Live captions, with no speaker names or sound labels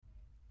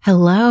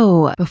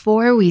Hello.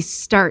 Before we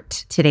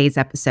start today's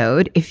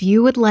episode, if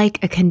you would like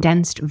a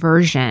condensed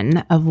version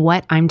of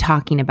what I'm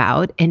talking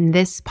about in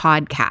this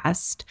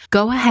podcast,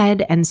 go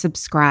ahead and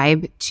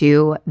subscribe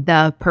to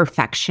The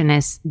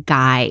Perfectionist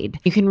Guide.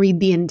 You can read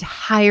the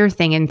entire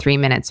thing in 3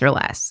 minutes or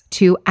less.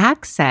 To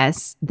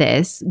access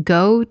this,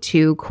 go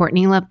to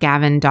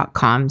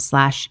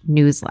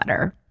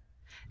CourtneyLoveGavin.com/newsletter.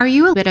 Are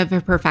you a bit of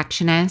a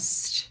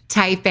perfectionist?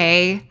 Type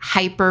A,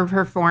 hyper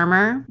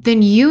performer?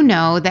 Then you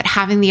know that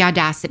having the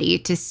audacity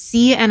to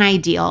see an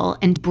ideal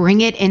and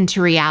bring it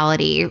into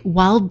reality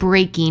while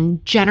breaking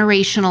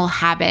generational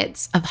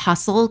habits of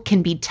hustle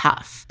can be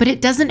tough, but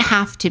it doesn't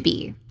have to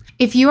be.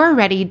 If you are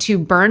ready to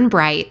burn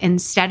bright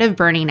instead of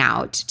burning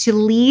out, to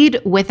lead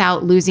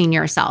without losing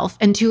yourself,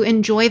 and to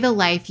enjoy the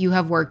life you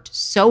have worked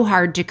so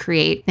hard to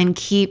create, then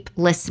keep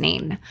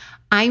listening.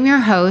 I'm your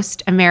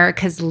host,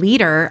 America's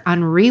leader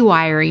on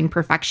rewiring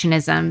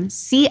perfectionism,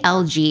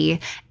 CLG,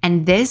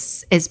 and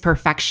this is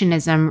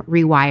Perfectionism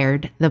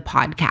Rewired, the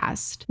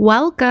podcast.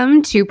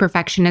 Welcome to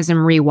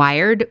Perfectionism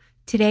Rewired.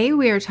 Today,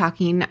 we are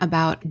talking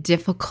about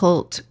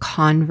difficult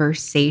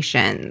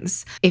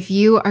conversations. If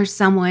you are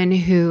someone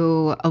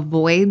who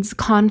avoids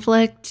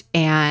conflict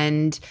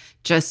and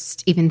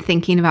just even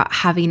thinking about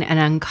having an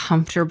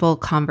uncomfortable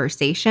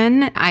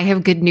conversation, I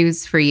have good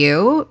news for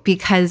you,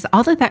 because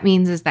all that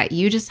means is that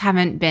you just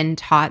haven't been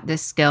taught the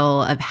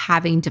skill of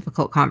having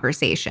difficult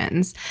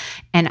conversations.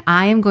 And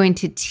I am going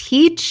to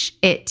teach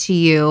it to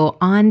you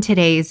on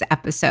today's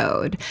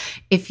episode.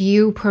 If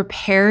you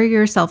prepare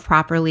yourself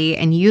properly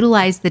and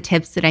utilize the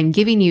tips that I'm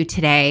giving you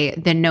today,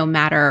 then no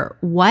matter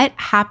what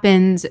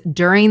happens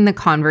during the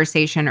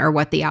conversation or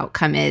what the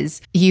outcome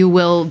is, you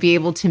will be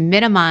able to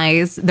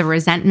minimize the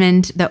resentment,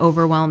 the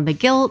overwhelm, the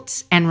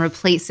guilt, and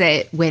replace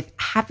it with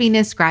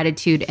happiness,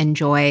 gratitude, and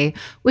joy,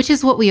 which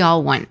is what we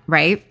all want,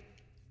 right?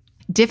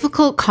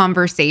 Difficult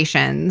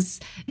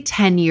conversations.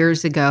 10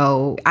 years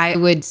ago, I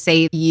would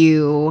say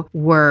you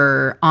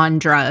were on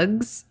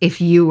drugs if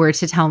you were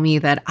to tell me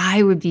that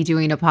I would be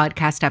doing a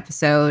podcast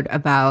episode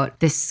about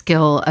the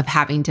skill of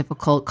having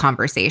difficult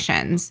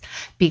conversations,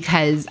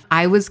 because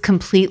I was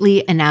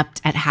completely inept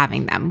at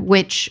having them,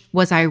 which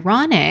was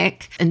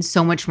ironic and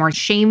so much more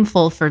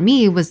shameful for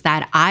me was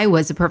that I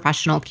was a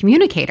professional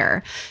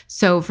communicator.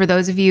 So for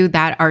those of you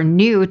that are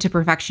new to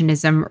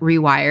Perfectionism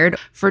Rewired,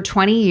 for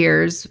 20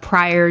 years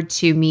prior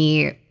to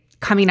me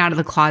coming out of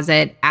the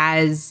closet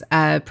as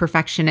a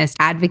perfectionist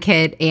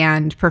advocate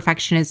and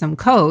perfectionism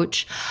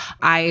coach,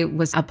 I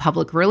was a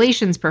public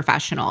relations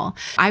professional.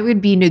 I would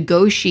be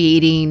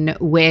negotiating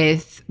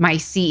with my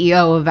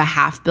CEO of a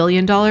 $500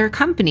 million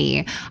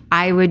company.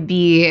 I would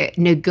be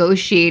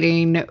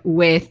negotiating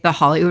with the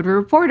Hollywood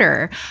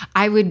Reporter.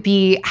 I would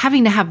be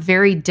having to have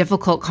very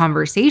difficult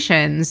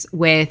conversations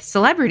with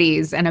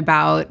celebrities and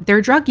about their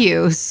drug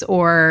use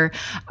or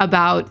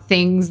about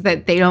things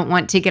that they don't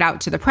want to get out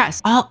to the press.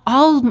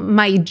 All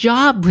my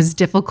job was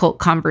difficult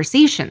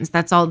conversations.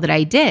 That's all that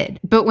I did.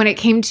 But when it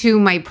came to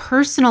my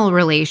personal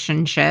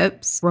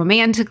relationships,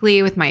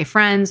 romantically, with my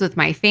friends, with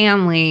my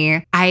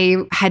family, I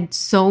had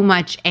so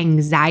much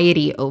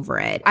anxiety over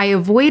it. I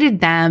avoided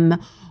them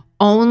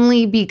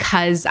only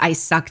because I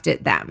sucked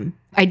at them.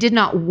 I did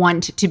not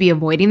want to be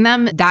avoiding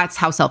them. That's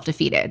how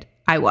self-defeated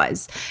I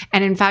was.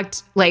 And in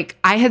fact,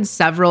 I had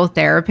several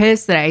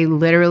therapists that I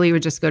literally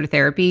would just go to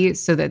therapy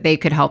so that they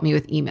could help me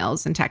with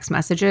emails and text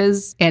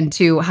messages and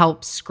to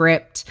help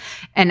script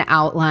and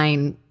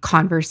outline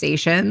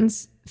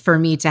conversations for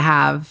me to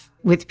have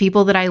with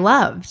people that I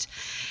loved.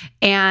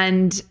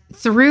 And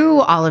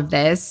through all of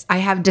this, I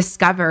have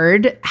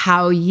discovered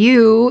how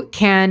you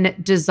can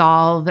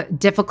dissolve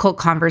difficult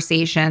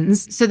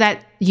conversations so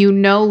that you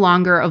no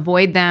longer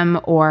avoid them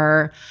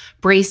or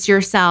brace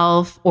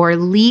yourself or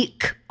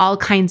leak all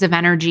kinds of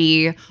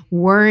energy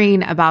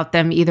worrying about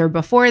them either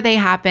before they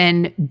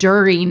happen,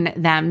 during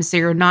them, so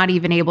you're not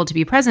even able to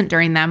be present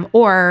during them,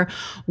 or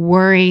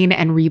worrying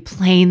and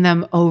replaying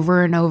them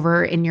over and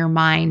over in your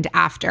mind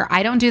after.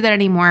 I don't do that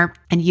anymore,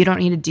 and you don't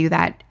need to do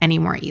that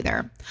anymore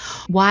either.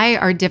 Why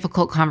are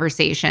difficult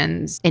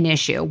conversations an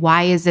issue?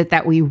 Why is it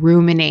that we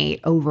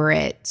ruminate over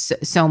it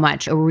so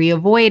much, or we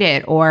avoid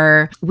it,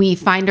 or we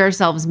find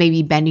ourselves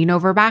maybe bending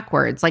over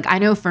backwards? I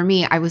know for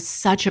me, I was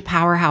such a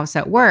powerhouse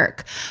at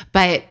work,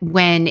 but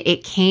when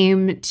it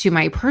came to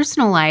my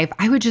personal life,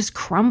 I would just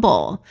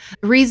crumble.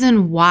 The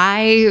reason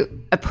why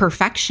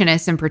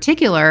perfectionists in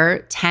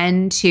particular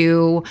tend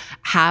to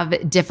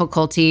have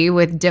difficulty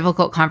with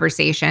difficult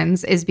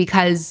conversations is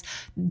because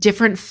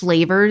different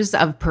flavors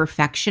of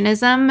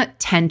perfectionism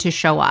tend to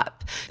show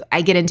up.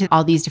 I get into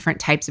all these different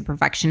types of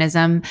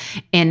perfectionism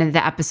in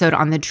the episode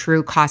on the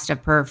true cost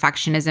of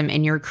perfectionism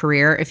in your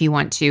career if you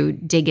want to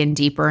dig in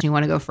deeper and you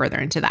want to go further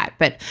into that.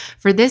 But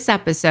for this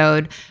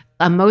episode,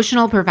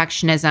 Emotional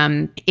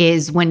perfectionism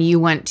is when you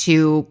want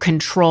to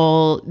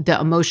control the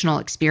emotional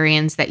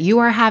experience that you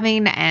are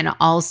having and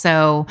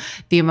also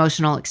the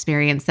emotional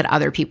experience that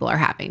other people are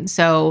having.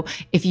 So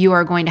if you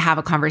are going to have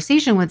a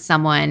conversation with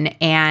someone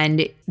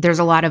and there's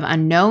a lot of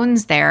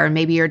unknowns there,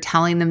 maybe you're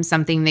telling them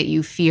something that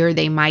you fear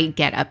they might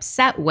get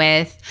upset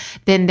with,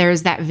 then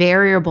there's that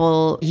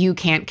variable you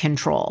can't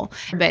control.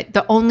 But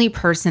the only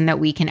person that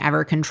we can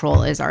ever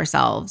control is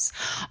ourselves.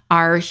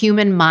 Our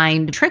human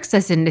mind tricks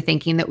us into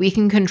thinking that we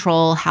can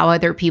control how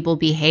other people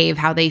behave,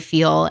 how they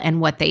feel, and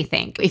what they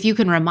think. If you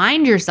can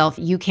remind yourself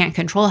you can't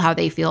control how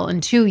they feel,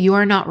 and two, you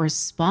are not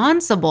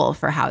responsible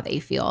for how they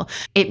feel,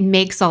 it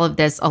makes all of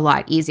this a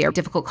lot easier.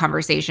 Difficult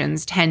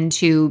conversations tend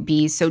to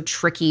be so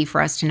tricky for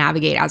us to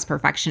navigate as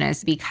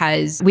perfectionists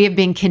because we have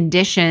been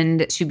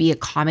conditioned to be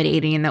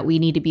accommodating and that we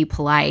need to be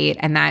polite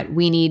and that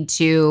we need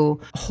to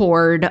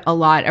hoard a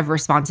lot of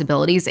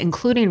responsibilities,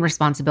 including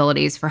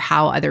responsibilities for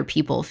how other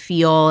people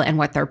feel and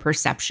what their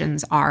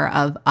perceptions are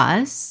of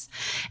us.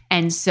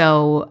 And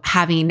so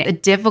having a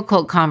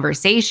difficult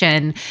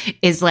conversation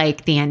is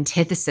like the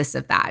antithesis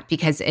of that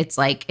because it's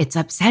like, it's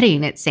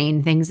upsetting. It's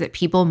saying things that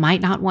people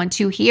might not want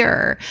to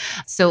hear.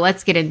 So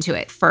let's get into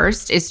it.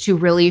 First is to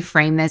really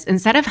frame this.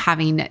 Instead of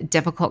having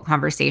difficult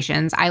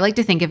conversations, I like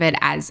to think of it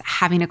as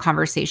having a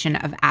conversation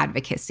of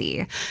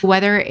advocacy.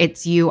 Whether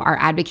it's you are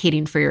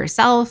advocating for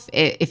yourself,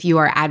 if you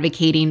are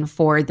advocating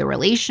for the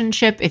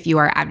relationship, if you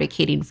are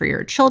advocating for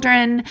your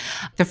children,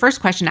 the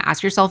first question to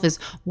ask yourself is,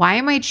 why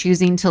am I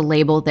choosing to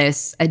label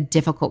this a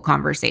difficult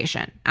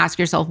conversation? Ask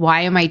yourself,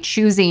 why am I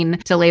choosing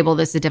to label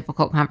this a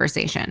difficult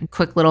conversation?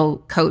 Quick little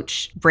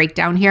coach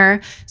breakdown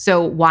here.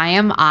 So why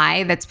am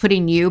I, that's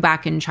putting you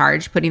back in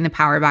charge, putting the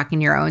power back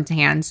in your own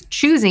hands,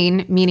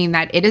 choosing, meaning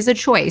that it is a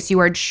choice. You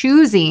are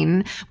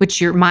choosing, which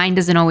your mind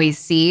doesn't always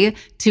see,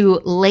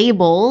 to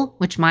label,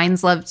 which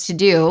minds love to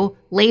do,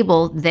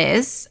 label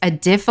this a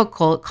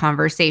difficult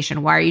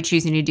conversation. Why are you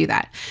choosing to do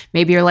that?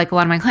 Maybe you're like a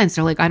lot of my clients,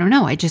 they're like, I don't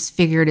know. I just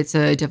figured it's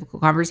a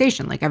difficult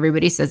conversation. Like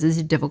everybody says it's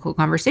a difficult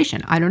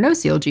conversation. I don't know,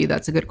 CLG.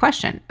 That's a good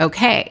question.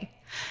 Okay.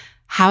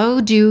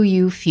 How do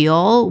you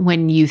feel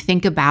when you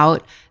think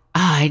about,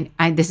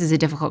 this is a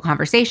difficult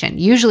conversation?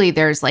 Usually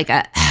there's like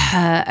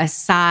a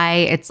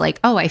sigh. It's like,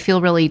 oh, I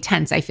feel really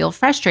tense. I feel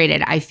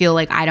frustrated. I feel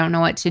like I don't know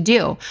what to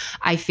do.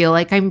 I feel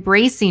like I'm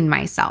bracing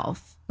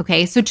myself.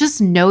 Okay, so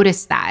just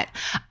notice that.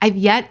 I've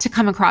yet to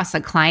come across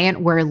a client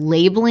where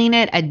labeling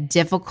it a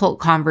difficult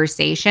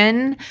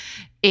conversation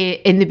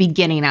in the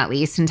beginning, at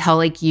least, until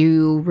like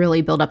you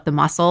really build up the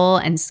muscle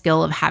and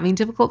skill of having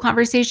difficult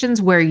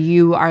conversations where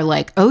you are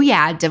like, oh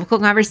yeah,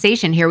 difficult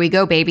conversation. Here we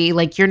go, baby.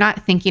 Like you're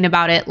not thinking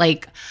about it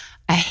like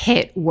a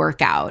HIIT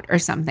workout or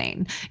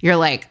something. You're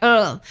like,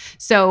 oh.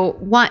 So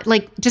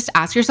just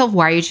ask yourself,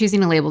 why are you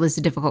choosing to label this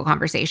a difficult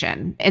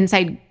conversation?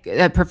 Inside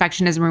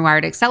Perfectionism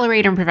Rewired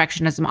Accelerator and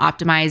Perfectionism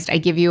Optimized, I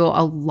give you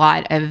a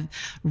lot of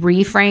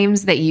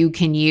reframes that you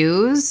can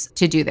use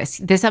to do this.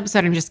 This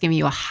episode, I'm just giving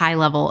you a high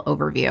level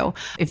overview.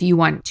 If you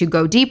want to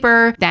go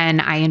deeper, then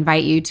I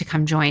invite you to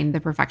come join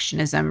the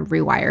Perfectionism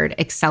Rewired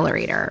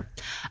Accelerator.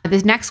 The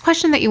next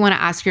question that you want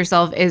to ask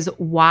yourself is,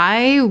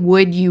 why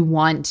would you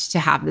want to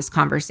have this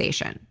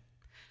conversation?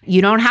 You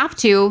don't have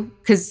to,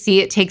 because see,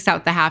 it takes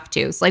out the have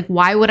tos. Like,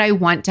 why would I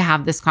want to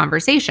have this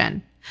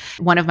conversation?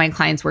 One of my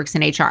clients works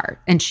in HR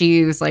and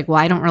she was like, well,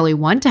 I don't really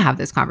want to have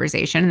this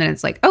conversation. And then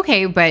it's like,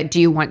 okay, but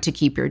do you want to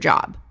keep your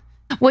job?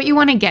 What you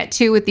want to get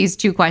to with these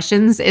two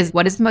questions is,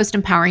 what is the most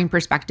empowering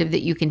perspective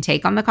that you can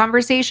take on the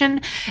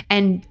conversation,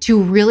 and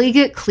to really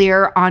get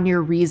clear on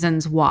your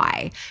reasons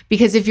why.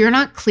 Because if you're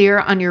not clear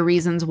on your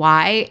reasons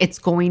why, it's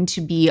going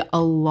to be a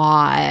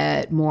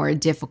lot more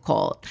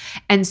difficult.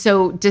 And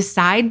so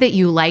decide that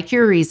you like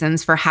your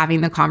reasons for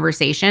having the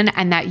conversation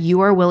and that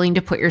you are willing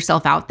to put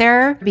yourself out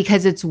there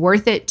because it's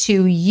worth it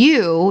to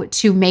you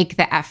to make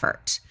the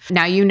effort.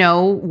 Now you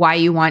know why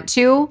you want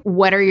to.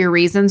 What are your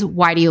reasons?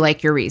 Why do you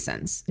like your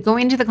reasons?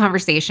 Going into the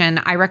conversation,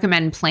 I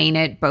recommend playing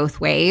it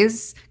both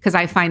ways because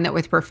I find that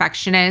with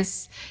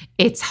perfectionists,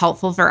 it's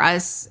helpful for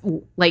us,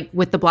 like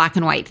with the black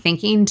and white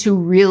thinking, to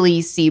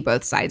really see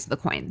both sides of the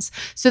coins.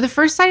 So the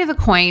first side of the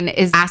coin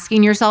is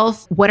asking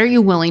yourself, what are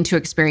you willing to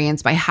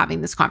experience by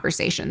having this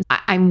conversation?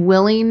 I'm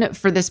willing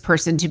for this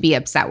person to be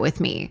upset with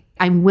me.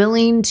 I'm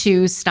willing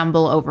to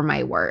stumble over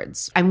my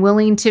words. I'm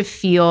willing to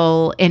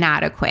feel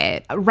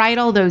inadequate. Write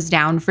all those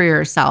down for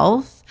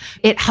yourself.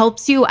 It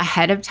helps you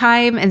ahead of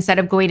time instead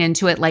of going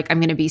into it like, I'm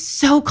going to be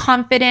so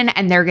confident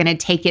and they're going to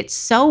take it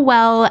so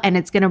well and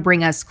it's going to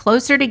bring us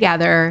closer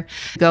together.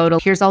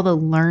 Here's all the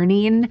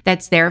learning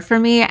that's there for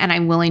me and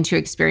I'm willing to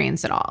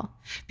experience it all.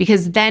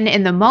 Because then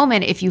in the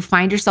moment, if you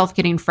find yourself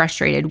getting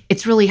frustrated,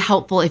 it's really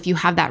helpful if you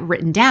have that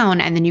written down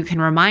and then you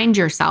can remind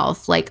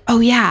yourself like, oh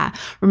yeah,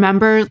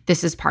 remember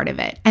this is part of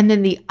it. And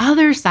then the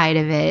other side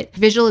of it,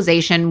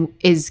 visualization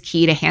is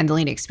key to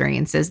handling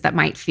experiences that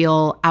might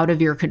feel out of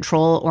your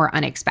control or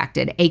unexpected.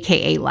 unexpected,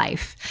 AKA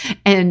life.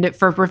 And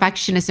for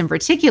perfectionists in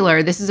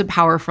particular, this is a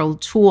powerful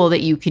tool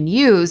that you can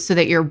use so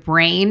that your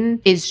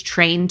brain is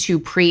trained to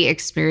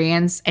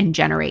pre-experience and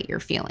generate your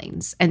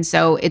feelings. And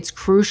so it's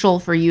crucial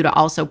for you to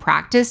also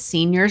practice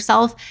seeing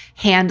yourself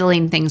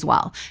handling things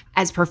well.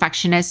 As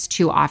perfectionists,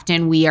 too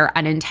often we are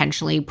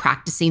unintentionally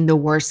practicing the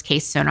worst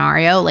case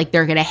scenario, like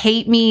they're going to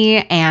hate me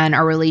and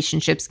our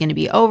relationship's going to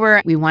be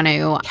over. We want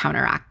to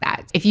counteract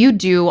that. If you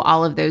do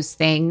all of those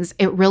things,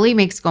 it really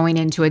makes going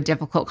into a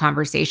difficult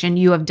conversation.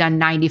 You have done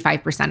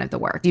 95% of the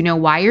work. You know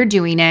why you're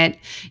doing it.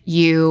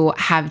 You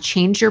have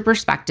changed your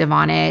perspective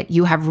on it.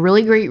 You have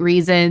really great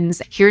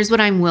reasons. Here's what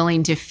I'm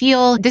willing to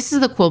feel. This is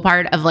the cool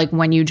part of like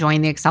when you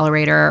join the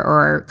accelerator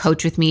or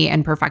coach with me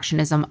and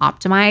Perfectionism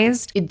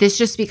Optimized, this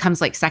just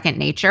becomes like second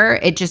nature.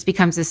 It just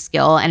becomes a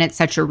skill and it's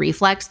such a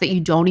reflex that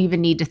you don't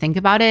even need to think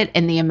about it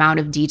in the amount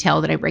of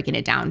detail that I'm breaking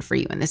it down for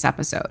you in this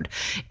episode.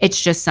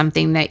 It's just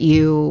something that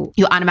you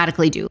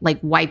automatically do, like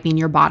wiping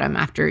your bottom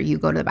after you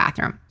go to the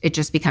bathroom. It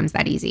just becomes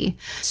that easy.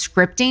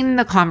 Scripting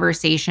the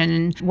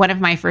conversation. One of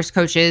my first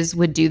coaches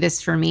would do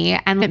this for me,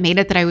 and it made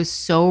it that I was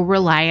so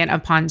reliant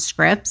upon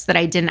scripts that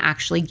I didn't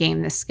actually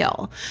gain the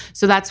skill.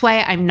 So that's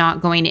why I'm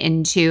not going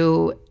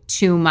into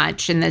too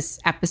much in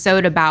this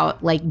episode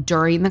about like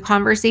during the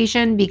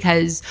conversation,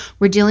 because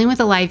we're dealing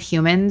with a live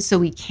human, so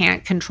we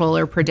can't control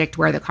or predict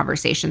where the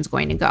conversation's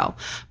going to go.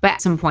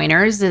 But some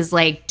pointers is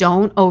like,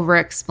 don't over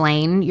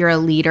explain. You're a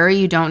leader.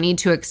 You don't need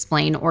to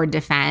explain or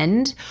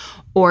defend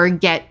or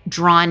get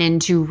drawn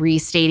into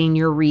restating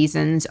your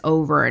reasons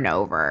over and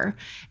over.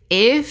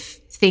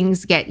 If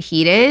things get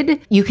heated,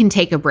 you can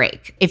take a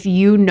break. If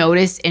you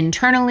notice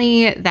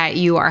internally that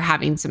you are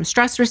having some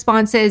stress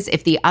responses,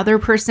 if the other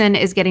person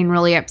is getting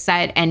really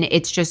upset and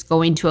it's just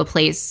going to a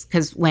place,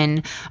 because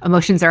when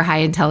emotions are high,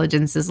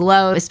 intelligence is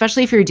low,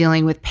 especially if you're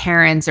dealing with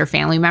parents or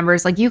family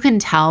members, like you can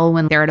tell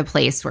when they're at a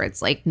place where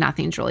it's like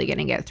nothing's really going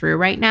to get through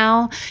right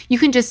now. You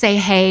can just say,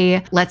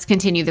 hey, let's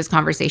continue this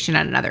conversation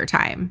at another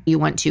time. You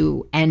want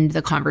to end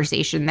the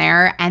conversation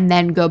there and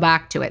then go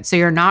back to it. So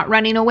you're not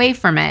running away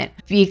from it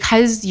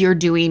because you're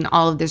doing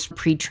all of this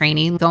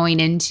pre-training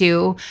going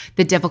into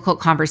the difficult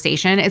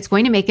conversation. It's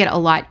going to make it a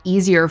lot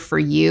easier for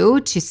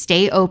you to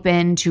stay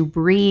open, to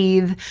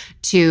breathe,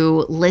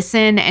 to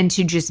listen, and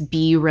to just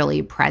be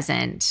really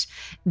present.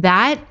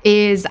 That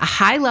is a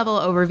high-level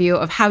overview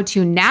of how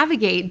to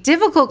navigate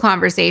difficult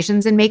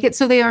conversations and make it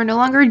so they are no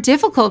longer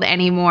difficult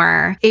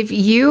anymore. If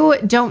you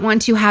don't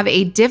want to have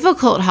a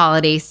difficult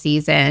holiday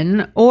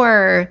season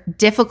or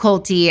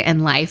difficulty in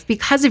life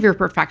because of your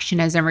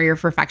perfectionism or your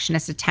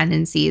perfectionist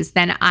tendencies,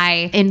 then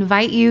I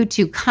invite you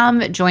to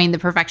come join the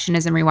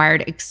Perfectionism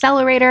Rewired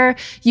Accelerator.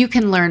 You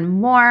can learn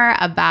more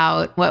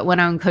about what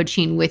one-on-one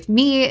coaching with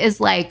me is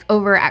like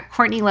over at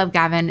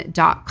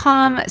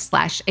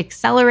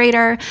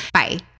CourtneyLoveGavin.com/accelerator. Bye.